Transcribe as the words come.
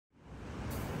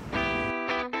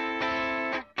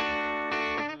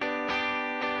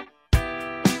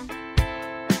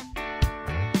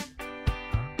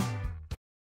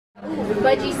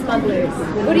Budgie smugglers.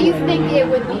 What do you think it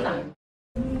would be?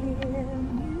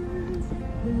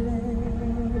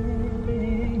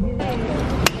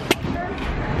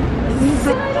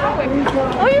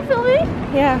 Oh, you're filming?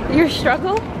 Yeah. Your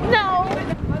struggle? No.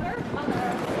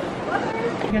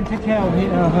 You can take care of me.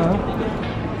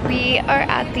 We are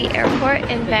at the airport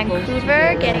in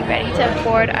Vancouver getting ready to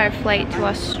board our flight to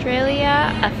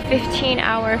Australia, a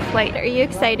 15-hour flight. Are you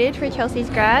excited for Chelsea's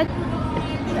grad?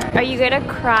 Are you gonna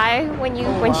cry when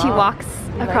she walks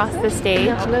across the stage?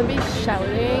 I'm gonna be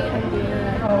shouting and being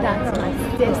like, that's my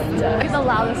sister. Be the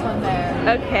loudest one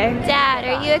there. Okay. Dad,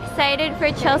 are you excited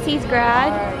for Chelsea's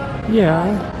grad?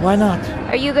 Yeah, why not?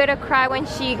 Are you gonna cry when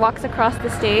she walks across the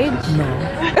stage? No.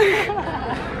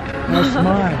 That's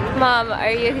mine. Mom,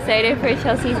 are you excited for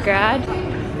Chelsea's grad?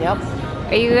 Yep.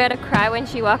 Are you gonna cry when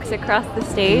she walks across the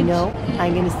stage? No,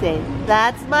 I'm gonna say,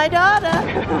 that's my daughter.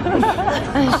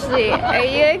 Ashley, are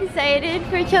you excited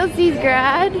for Chelsea's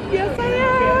grad? Yes, I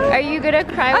am. Are you gonna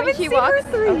cry when she walks? I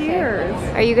haven't seen her 3 years.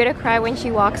 Are you gonna cry when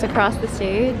she walks across the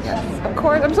stage? Yes, of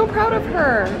course. I'm so proud of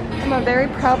her. I'm a very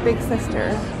proud big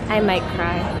sister. I might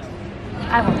cry.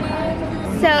 I won't cry.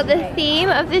 So the theme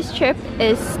of this trip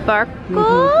is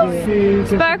sparkles,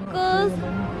 sparkles,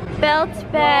 belt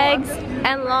bags,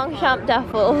 and Longchamp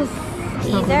duffels.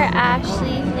 These are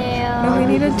Ashley's nails. And we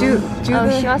need to do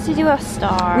she wants to do a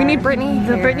star. We need Brittany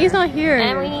here. Brittany's not here.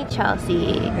 And we need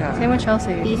Chelsea. Yeah. Same with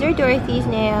Chelsea. These are Dorothy's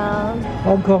nails.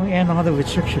 Hong Kong and other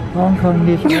restriction. Hong Kong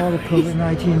needs all the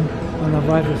COVID-19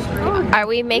 virus. Are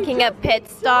we making a pit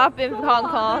stop in Hong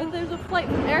Kong? There's a flight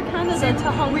from Air Canada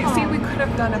to Hong Kong. See, we could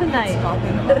have done a pit stop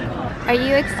in Hong Kong. Are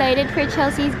you excited for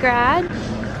Chelsea's grad?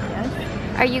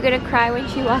 Yes. Are you gonna cry when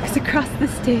she walks across the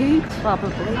stage?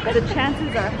 Probably. The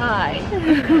chances are high.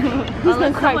 Who's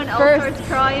gonna cry Someone else first? starts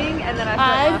crying and then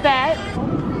I bet.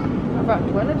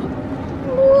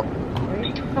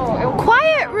 Oh,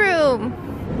 Quiet room!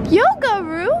 Yoga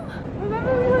room!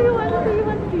 Remember we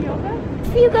went to yoga?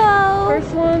 You go!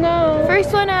 First one out.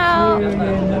 First one out! If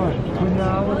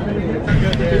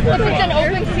it's an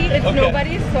open seat, it's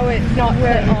nobody's, so it's not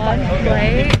really on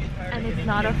flight. And it's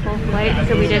not a full flight,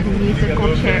 so we did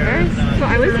musical chairs. So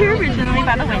I was here originally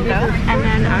by the window, and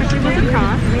then Ashley was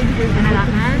across, and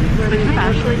then switched with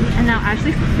Ashley, and now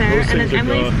Ashley's there, and then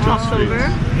Emily's tossed over,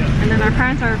 and then our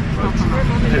parents are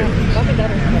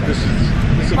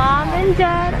Mom and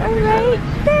Dad are right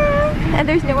there! And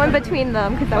there's no one between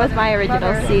them, because that was my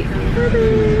original seat.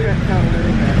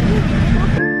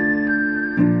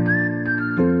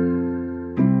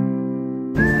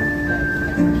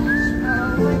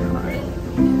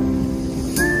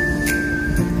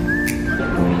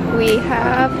 We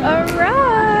have arrived!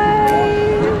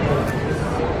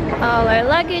 All our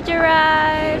luggage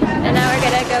arrived, and now we're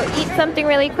gonna go eat something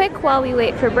really quick while we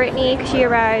wait for Brittany, because she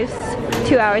arrives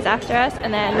 2 hours after us,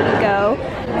 and then we go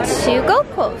to Gold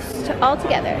Coast all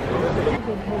together.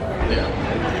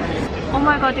 Oh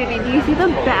my god, Didi, do you see the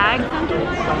bags under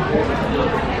my arm?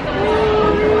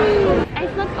 I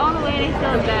slept all the way and I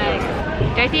still have bags.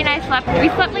 Dorothy and I we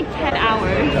slept like 10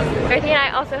 hours. Dorothy and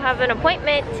I also have an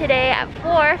appointment today at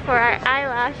 4 for our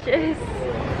eyelashes.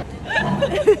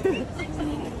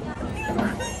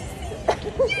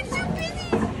 You're too busy!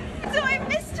 So I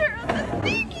missed her on the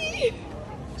thingy!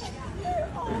 You're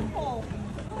awful!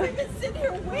 I've been sitting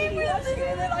here waiting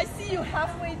and then I see you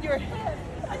halfway in your head.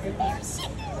 I said, oh shit,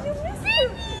 you missed her!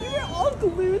 We were all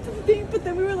glued to the thing, but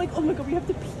then we were like, oh my god, we have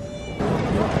to pee.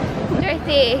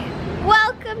 Dorothy,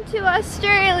 welcome to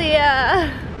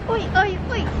Australia! Oi, oi,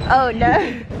 oi! Oh no!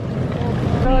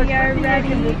 We are ready.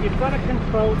 You've got to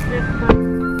control this.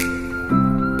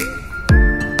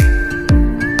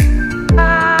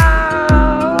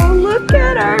 Look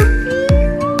at our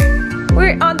view!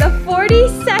 We're on the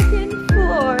 42nd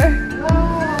floor.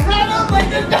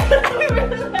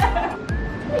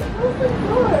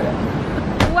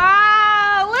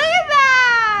 Wow, look at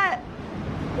that!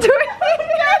 Dorothy,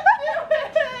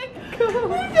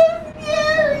 so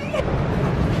scary!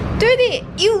 Dorothy,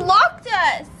 you locked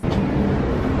us!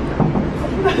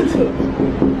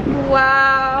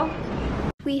 Wow.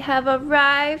 We have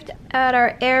arrived at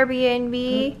our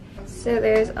Airbnb. So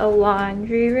there's a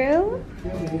laundry room,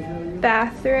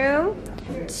 bathroom,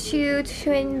 2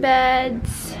 twin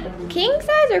beds, king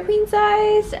size or queen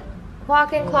size,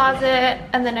 walk-in closet,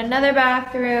 and then another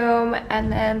bathroom,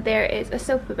 and then there is a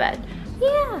sofa bed.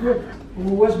 Yeah.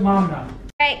 Where's mom now?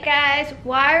 Alright guys,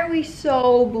 why are we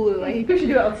so blue? I think we should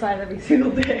do it outside every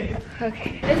single day.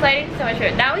 Okay. This lighting is so much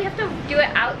better. Now we have to do it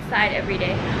outside every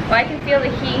day, where I can feel the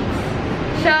heat.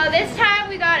 So this time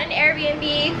we got an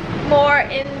Airbnb more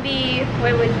in the,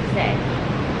 what would you say?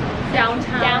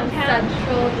 downtown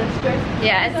central district.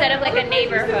 Yeah, instead of like a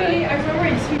neighborhood. I remember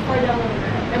it's too far down over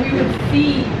there, and we would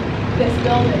see this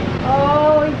building.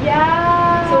 Oh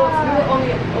yeah. So we were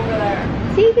only over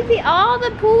there. See, you can see all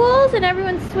the pools and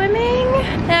everyone's swimming.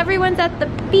 And everyone's at the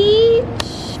beach.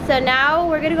 So now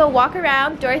we're gonna go walk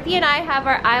around. Dorothy and I have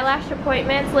our eyelash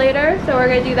appointments later, so we're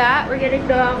gonna do that. We're gonna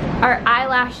go our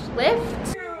eyelash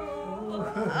lift.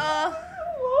 Why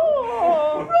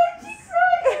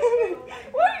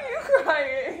are you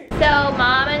crying? So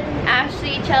Mom and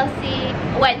Ashley, Chelsea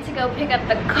went to go pick up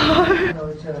the car.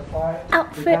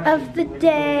 Outfit of the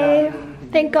day.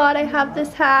 Thank God I have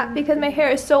this hat because my hair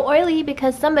is so oily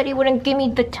because somebody wouldn't give me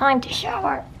the time to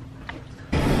shower.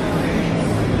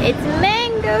 It's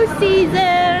mango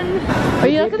season. Are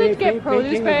you not gonna get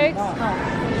produce bags?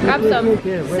 Grab some.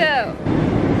 So,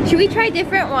 should we try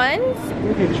different ones?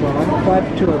 You can try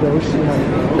 2 of those.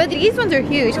 But these ones are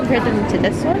huge compared to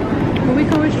this one. Well, we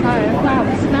can always try it. Wow,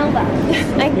 smell that.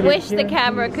 I wish the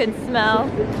camera could smell.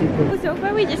 So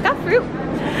far we just got fruit.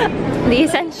 The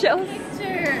essentials.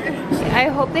 I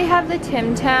hope they have the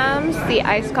Tim Tams, the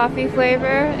iced coffee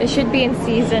flavor. It should be in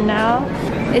season now.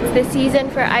 It's the season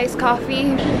for iced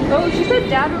coffee. Oh, she said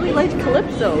Dad really liked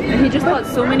Calypso, and he just bought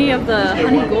so many of the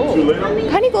honey gold.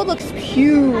 Honey gold looks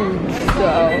huge,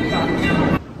 so.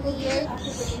 We're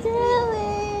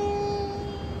chilling.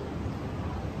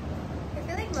 I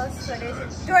feel like most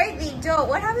sweaters. Dorothy, don't.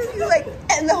 What happens if you like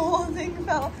and the whole thing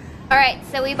fell? Alright,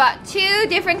 so we bought 2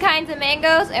 different kinds of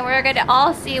mangoes and we're gonna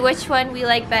all see which one we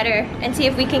like better and see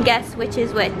if we can guess which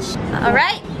is which.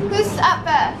 Alright, who's up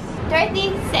first?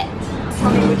 Dorothy, sit.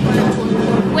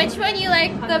 Which one you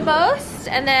like the most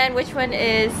and then which one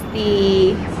is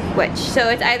the which? So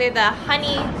it's either the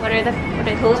honey, what are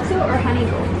Calypso or honey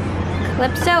gold?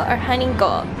 Calypso or honey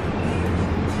gold.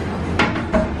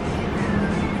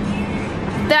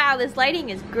 Wow, this lighting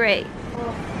is great.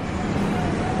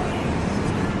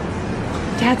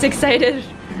 Dad's excited.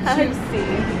 Juicy.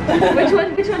 Which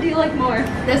one do you like more?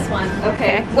 This one.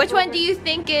 Okay. Which one do you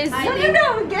think is?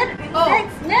 No, get it. Oh.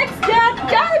 Next,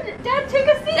 Dad, take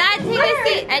a seat. Dad, take a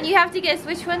seat, and you have to guess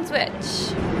which one's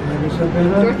which.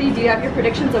 Dorothy, do you have your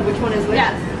predictions of which one is which?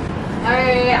 Yes.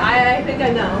 I think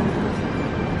I know.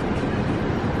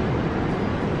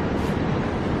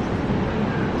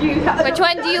 Which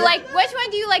one do you like? Which one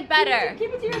do you like better?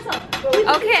 Keep it to yourself.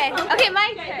 Okay,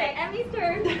 my turn. Okay, Emmy's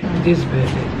turn. This is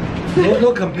better.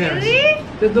 No comparison. Really?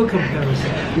 There's no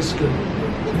comparison. This is good.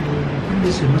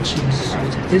 This is much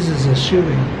sweeter. This is a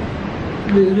sugary. A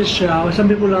little bit sour. Some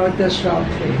people like that sour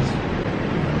taste.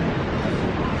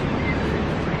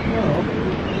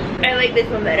 I like this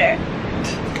one better.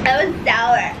 That was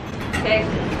sour. Okay.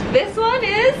 This one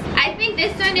is. I think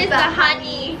this one is the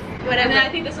honey. Whatever. And then I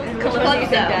think this one's Calypso.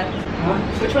 Calypso. Huh?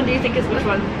 Which one do you think is which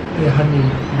one? The honey.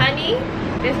 Honey?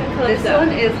 This one Calypso. This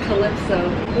one is Calypso.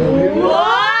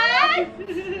 What?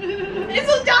 This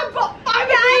was done for 5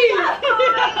 days!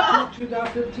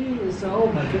 2015 is, oh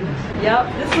my goodness. Yep,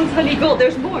 this one's honey gold.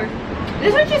 There's more.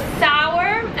 This one's just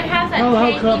sour and has that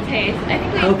How come? tangy taste. I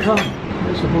think How come?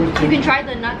 You're supposed to. You can try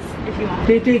the nuts if you want.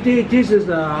 This is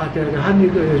the honey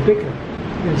is bigger.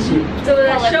 Let's see. So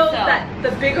that Calypso. shows that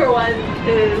the bigger one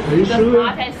is. Are you sure?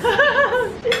 Not as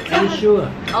sweet. Are you sure?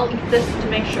 I'll eat this to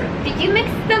make sure. Did you mix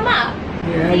them up?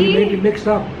 Yeah, you maybe mixed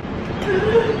up.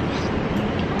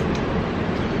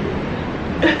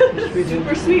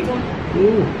 Super sweet one.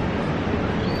 Ooh.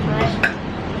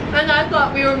 And I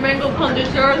thought we were mango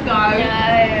connoisseurs, guys.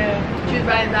 No. She's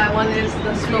right, that one is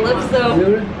the Calypso.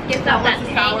 Really? Gives off that one's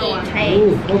the sour tangy one. taste.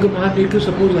 Ooh, how come honey? Because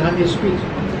suppose the honey is sweet.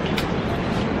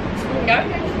 That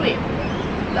one's sweet.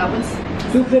 That one's.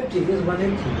 250. This is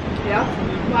 180. Yeah.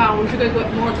 Wow, we should go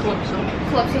get more Calypso.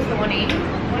 Calypso's the 180.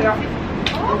 Yeah.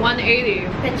 The 180.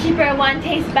 The cheaper one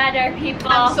tastes better, people.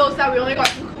 I'm so sad we only got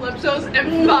 2 Calypsos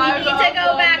and 5 need to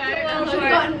go back to mangoes. Wilbur. We've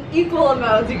gotten equal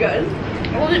amounts, you guys.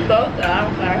 We'll do both though, I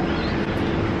don't care.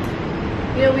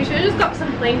 You know, we should have just got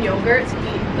some plain yogurt to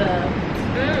eat the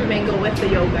mango with the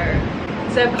yogurt.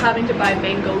 Instead of having to buy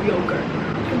mango yogurt.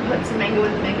 You can put some mango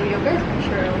in the mango yogurt.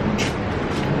 Sure.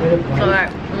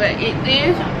 Alright, we're gonna eat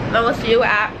these and we'll see you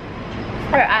at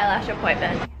our eyelash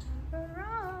appointment.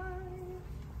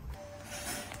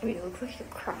 Wait, it looks like you're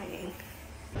crying.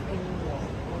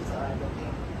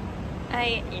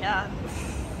 Yeah.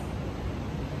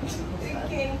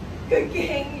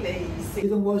 You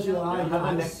don't wash your eyes.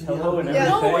 No,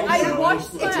 I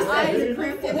washed my eyes.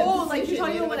 Oh, like you're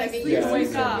talking about when I sleep and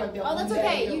wake up. Oh, that's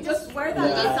okay. You just wear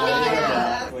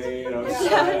that.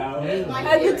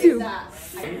 I did too. No,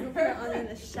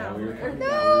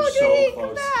 Judy,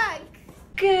 come back.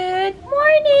 Good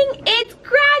morning. It's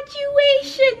graduation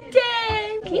graduation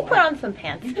day. Can you put on some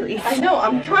pants, please? I know,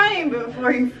 I'm trying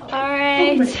before you.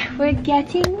 Alright, we're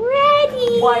getting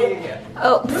ready. Why?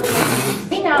 Oh.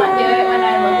 See now I do it when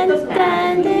I look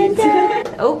Dun, dun, dun,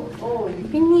 dun. Oh,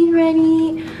 getting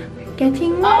ready.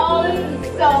 Getting ready. Oh, this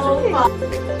is so fun.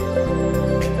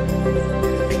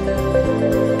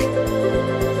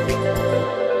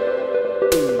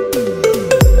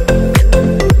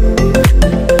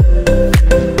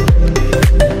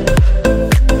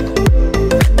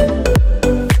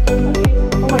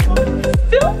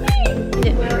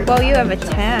 Well, you have a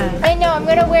tan. I know, I'm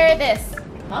gonna wear this.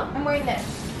 Huh? I'm wearing this.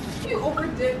 You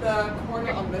overdid the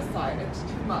corner on this side. It's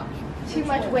too much. Too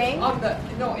much wing? On the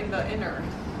in the inner.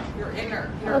 Your inner.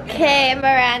 Okay,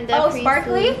 Miranda. Oh,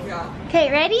 sparkly? Yeah.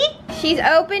 Okay, ready? She's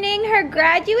opening her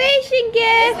graduation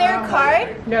gift. Is there a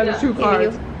card? Yeah, there's 2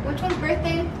 cards. Which one's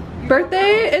birthday?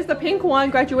 Birthday is the pink one,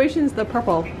 graduation is the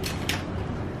purple.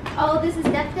 Oh, this is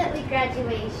definitely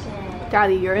graduation.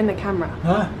 Daddy, you're in the camera.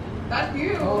 Huh? That's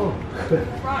you. Oh.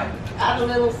 Right. Add a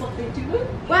little something to it.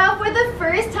 Well, for the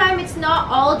first time, it's not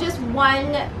all just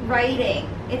one writing.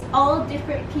 It's all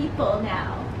different people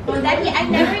now. Well, Daddy, I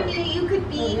never knew you could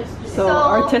be So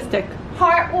artistic.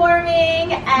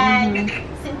 heartwarming and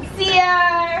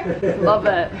sincere. Love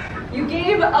it. You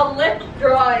gave a lip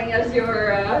drawing as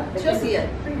your Chelsea.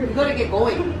 You gotta get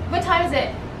going. What time is it?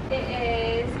 It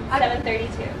is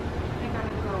 7:32.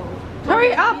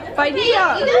 Hurry up, You Vidya!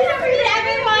 guys have to read it,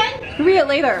 everyone. Read it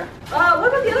later. What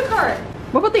about the other card?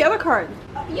 What about the other card?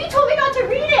 You told me not to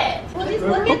read it. Well, just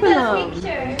look at Open the them.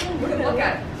 picture. Look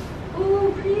at it.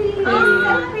 Ooh, pretty. Oh,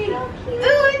 so pretty.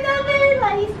 Ooh, another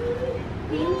nice.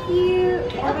 Thank you.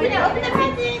 Open it. Open the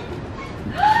present.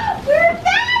 We're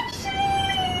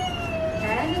matching.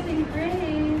 And looking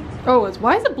great. Oh,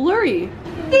 why is it blurry?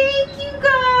 Thank you,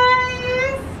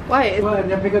 guys. Why? Well, I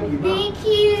never pick up you. Thank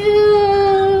you.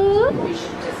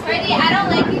 Ready? I don't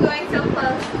like you going so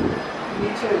close. Me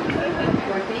too.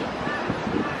 Dorothy?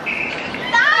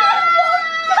 Stop!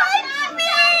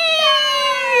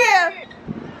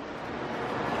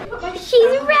 Touch me!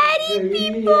 She's ready,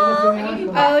 people.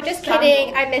 Oh, just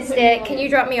kidding. I missed it. Can you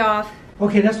drop me off?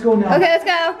 Okay, let's go now. Okay, let's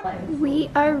go. We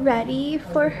are ready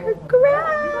for her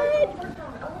grad.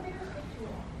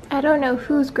 I don't know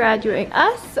who's graduating,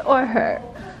 us or her.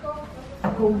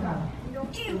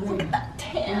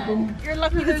 You're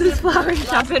lucky This is flower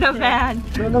shop in a van.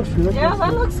 That looks good. Yeah,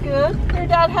 that looks good. Your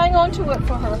dad, hang on to it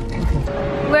for her.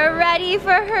 We're ready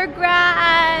for her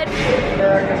grad.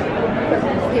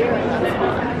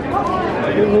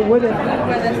 What is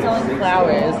Where they're selling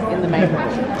flowers in the main room.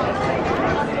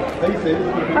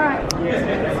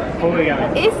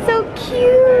 It's so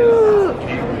cute.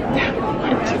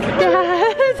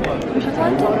 Dad.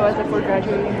 Otherwise, if we're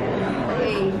graduating.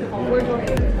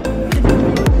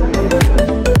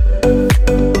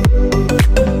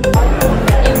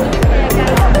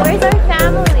 Where's our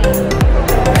family?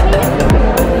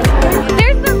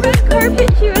 There's the red carpet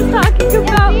she was talking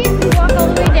about. We walk all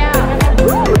the way down. Ooh,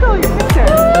 look at all your pictures.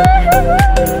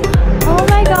 Oh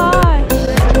my gosh.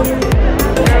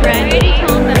 We're ready.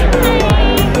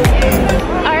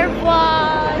 Our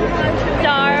vlog,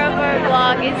 star of our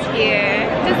vlog is here.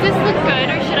 Does this look good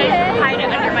or should I hide it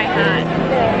under my hat?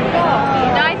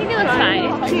 No, I think it looks fine.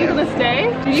 Are you gonna stay?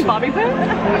 Do you need bobby pin?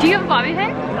 Do you have a bobby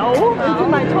pin? No. It's in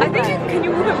my top. I think can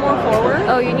you move it more forward?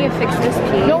 Oh, you need to fix this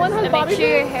piece. No one has to bobby make sure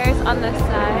your pins? hair is on the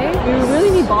side. We really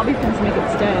need bobby pins to make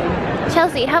it stay.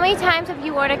 Chelsea, how many times have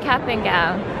you worn a cap and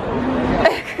gown?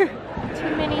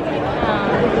 Too many to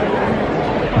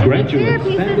count. Graduates,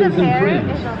 families and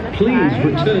friends, please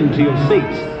return to your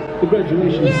seats. The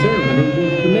graduation ceremony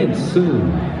will commence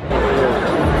soon.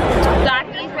 Zack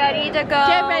is ready to go.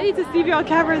 Get ready to see me on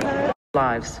camera then.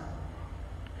 Lives.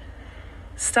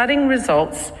 Studying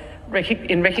results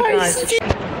in recognized.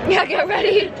 Yeah, get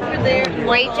ready.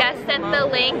 We just sent the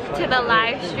link to the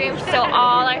live stream so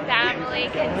all our family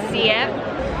can see it.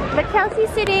 But Kelsey's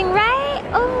sitting right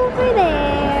over there.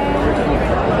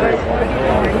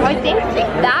 I think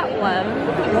that one.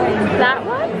 That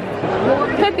one?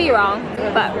 Could be wrong,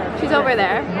 but she's over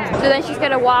there. So then she's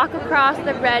gonna walk across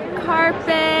the red carpet.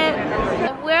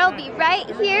 And we'll be right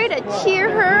here to cheer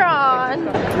her on.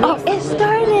 Oh, it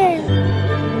started.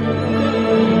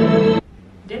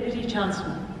 Deputy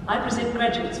Chancellor, I present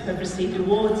graduates who have received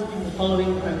awards in the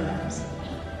following programs.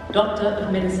 Doctor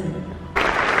of Medicine.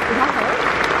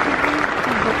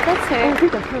 That's her. Do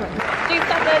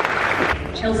something.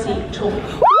 Chelsea Chung.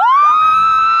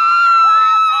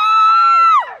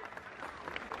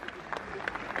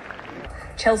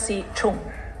 Chelsea Chung.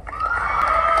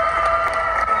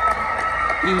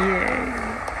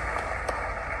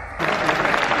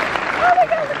 Oh my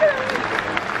God, look at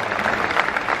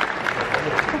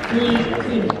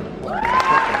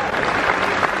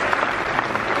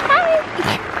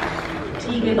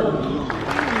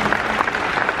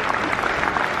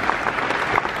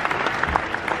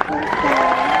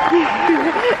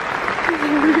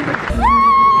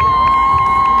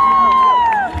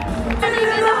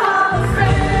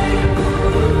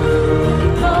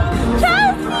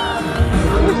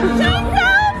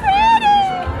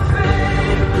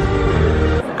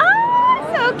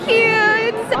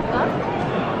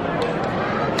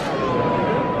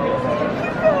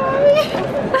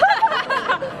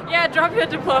Drop your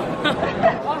diploma.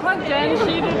 I'll hug Jen.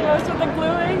 She did most of the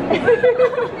gluing.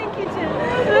 Thank you, Jen.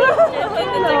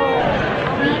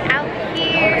 We out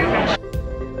here.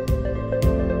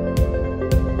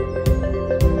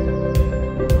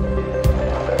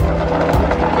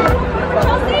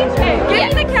 Hey,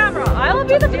 give me the camera. I will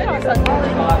be the photographer.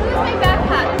 Where's my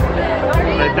backpack?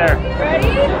 Right there.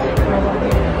 Ready?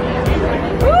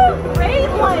 Woo! Great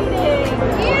lighting.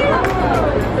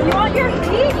 Beautiful. You want your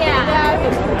feet? Yeah.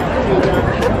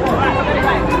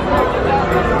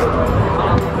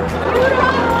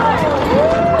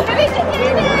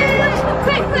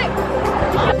 Quick, quick.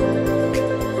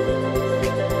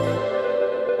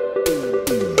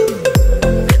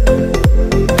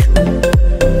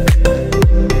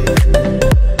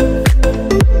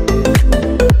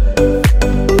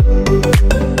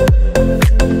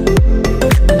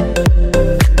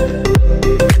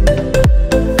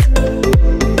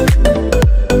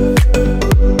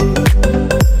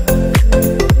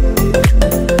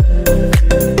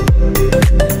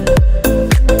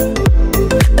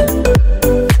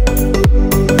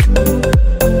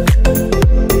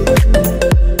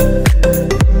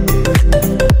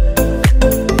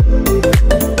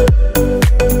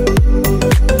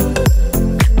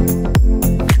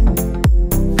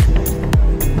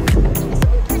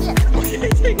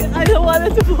 I don't want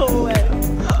it to blow away.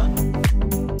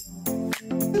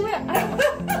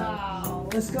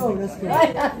 Let's go, let's go.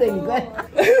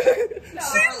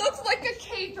 She looks like a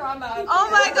K-drama. Oh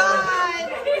my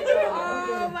god!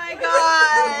 Oh my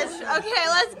gosh! Okay,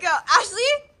 let's go.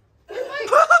 Ashley?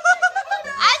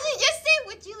 Ashley, just say,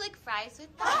 would you like fries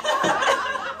with that?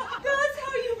 That's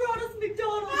how you brought us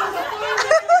McDonald's.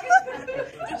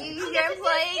 Did you use your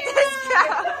employee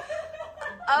discount?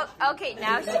 Oh, okay,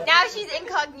 now she's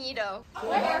incognito.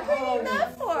 What are you doing that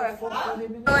for?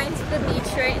 Going to the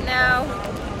beach right now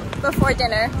before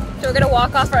dinner. So we're gonna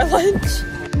walk off our lunch.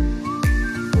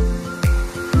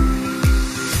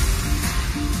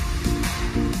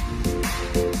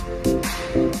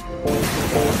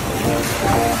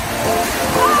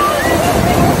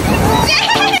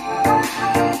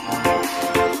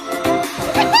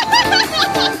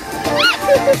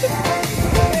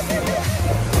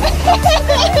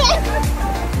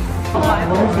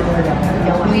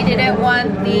 We didn't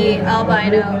want the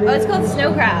albino. Oh, it's called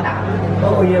snow crab.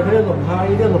 Oh yeah, cái đó lồng hai,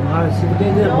 cái đó lồng hai, cái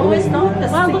đó. No, it's not the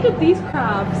Wow, same. look at these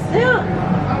crabs.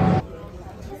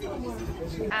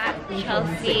 At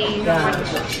Chelsea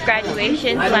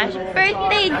graduation /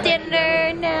 birthday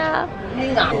dinner now. Cái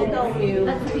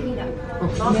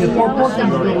portion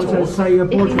đó là size of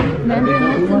portion.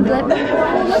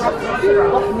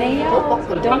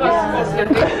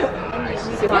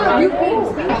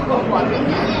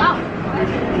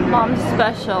 Mom's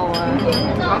special one.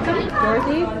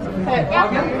 Dorothy?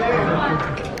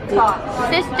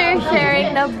 Sister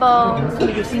sharing the bones.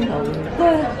 The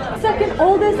second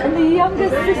oldest and the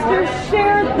youngest sister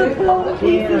shared the bone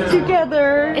pieces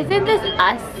together. Isn't this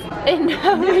us?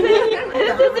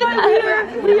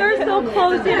 We are so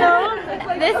close, you know?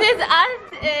 This is us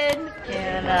in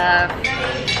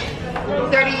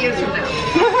 30 years from now.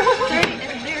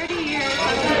 30 years.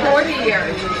 40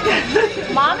 years.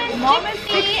 Mom is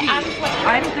 60,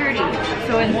 I'm 30,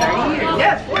 so in 30 years.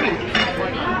 Yes, 40.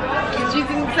 Because she's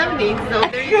in the 70s, so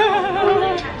there you go.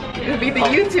 It'll be the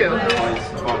you two.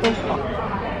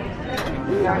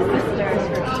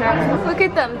 Look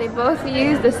at them, they both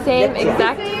use the same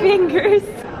exact fingers.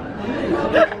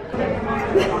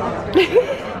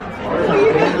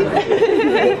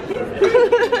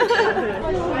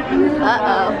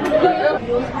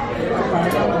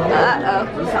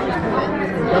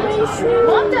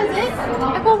 Mom does it.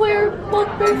 I thought we were both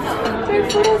very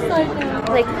photos like now.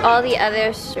 Like all the other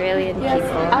Australian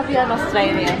people. I'll be an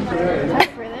Australian.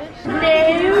 No,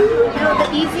 The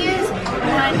easiest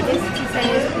one is to say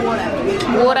is water.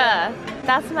 water.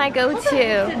 That's my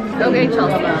go-to. Okay,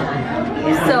 Chelsea.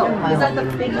 So,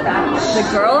 the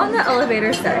girl on the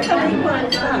elevator said, so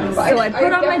I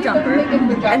put on my jumper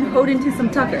and hoed into some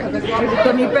tucker.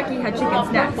 But me Becky had chicken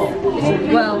snacks.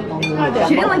 Well,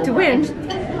 she didn't like to whinge,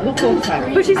 the whole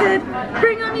time. But she said,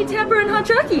 bring on me temper and hot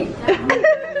chucky.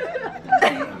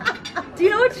 Do you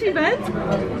know what she meant?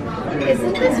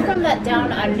 Isn't this from that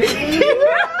Down Under?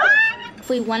 If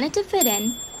we wanted to fit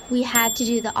in, we had to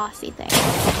do the Aussie thing.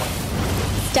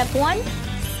 Step 1,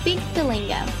 speak the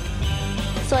lingo.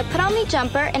 So I put on my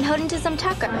jumper and hoed into some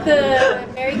tucker. The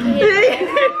Mary Kate.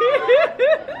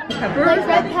 Pepper? Like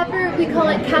red pepper, we call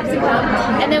it capsicum.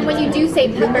 And then when you do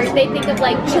say pepper, they think of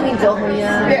like chili dog.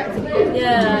 Yeah.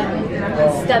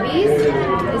 Stubbies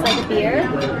is like a beer.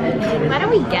 Why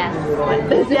don't we guess what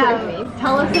this word means?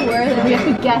 Tell us the word and we have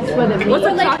to guess what it means. What's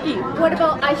a like, chucky? what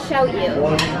about I shout you?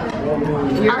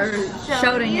 You're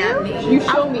shouting at me. You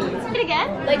show me. Say it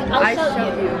again? Like I'll shout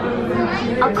you.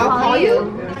 I'll call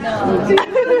you? No.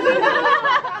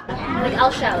 Like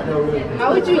I'll shout.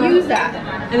 How would you use that?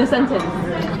 In a sentence.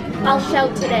 I'll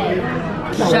shout today.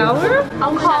 Shower?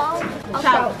 I'll call. I'll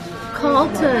shout. Call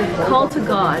to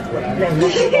God.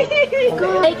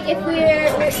 Like if we're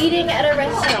eating at a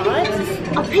restaurant,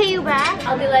 I'll pay you back.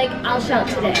 I'll be like, I'll shout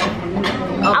today.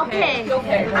 I'll pay.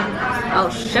 I'll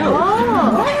shout.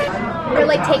 Oh. Or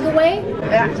like takeaway.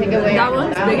 Yeah, take away. That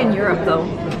one's big in Europe though.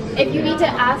 If you need to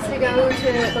ask to go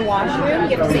to the washroom,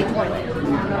 you have to say toilet.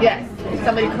 Yes,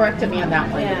 somebody corrected me on that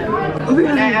one. Yeah.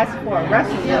 When I asked for a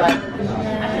restroom, they're like,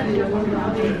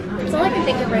 That's all I can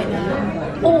think of right now.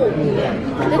 Oh,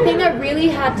 the thing I really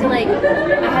had to I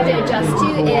had to adjust to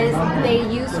is they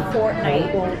use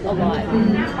Fortnite a lot.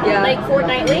 Yeah. Like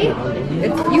fortnightly,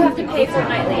 you have to pay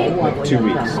fortnightly. 2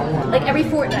 weeks. Like every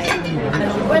fortnight.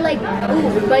 Or like,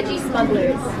 ooh, budgie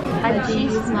smugglers.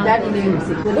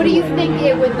 What do you think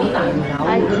it would be?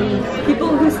 People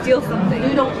who steal something.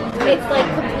 It's like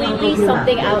completely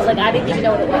something out. Like I didn't even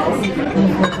know what it was.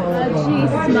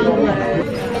 Budgie smuggler.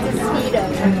 It's a speedo.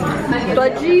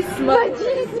 Budgie smuggler.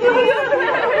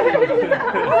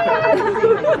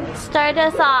 Start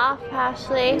us off,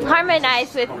 Ashley.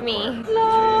 Harmonize with me.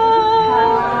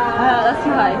 That's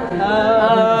too high.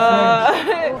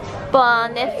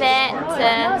 Bon fête.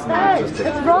 That's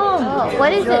wrong.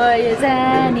 What is it? Joyeux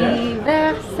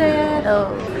anniversaire.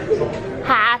 Oh.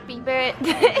 Happy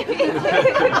birthday.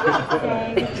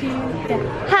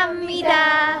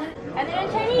 Hamida. And then in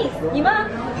Chinese, Yima.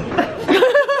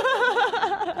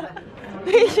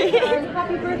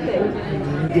 Happy birthday.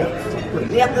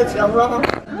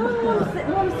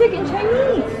 Mom, sick in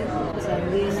Chinese.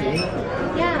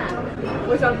 Yeah.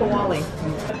 where's Uncle Wally?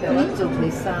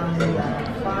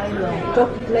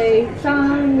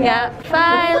 Yeah.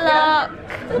 Philo.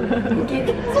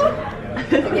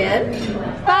 Again?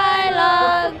 Philo.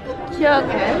 Chung.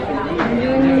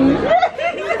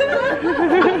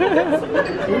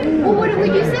 Well, what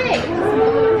did you say?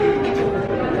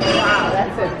 Wow,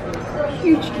 that's a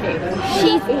huge cake.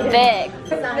 She's big.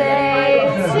 Birthday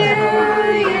to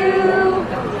you.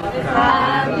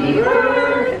 Happy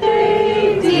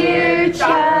birthday, dear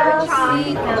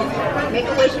Chelsea. Make a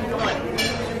wish if you want.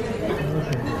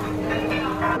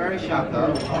 Very sharp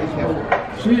though. Be careful.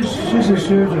 She's a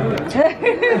surgeon.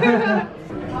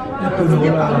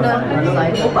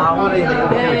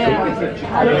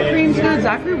 Cream's good.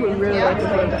 Zachary would really like to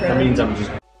play with That means I'm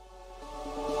just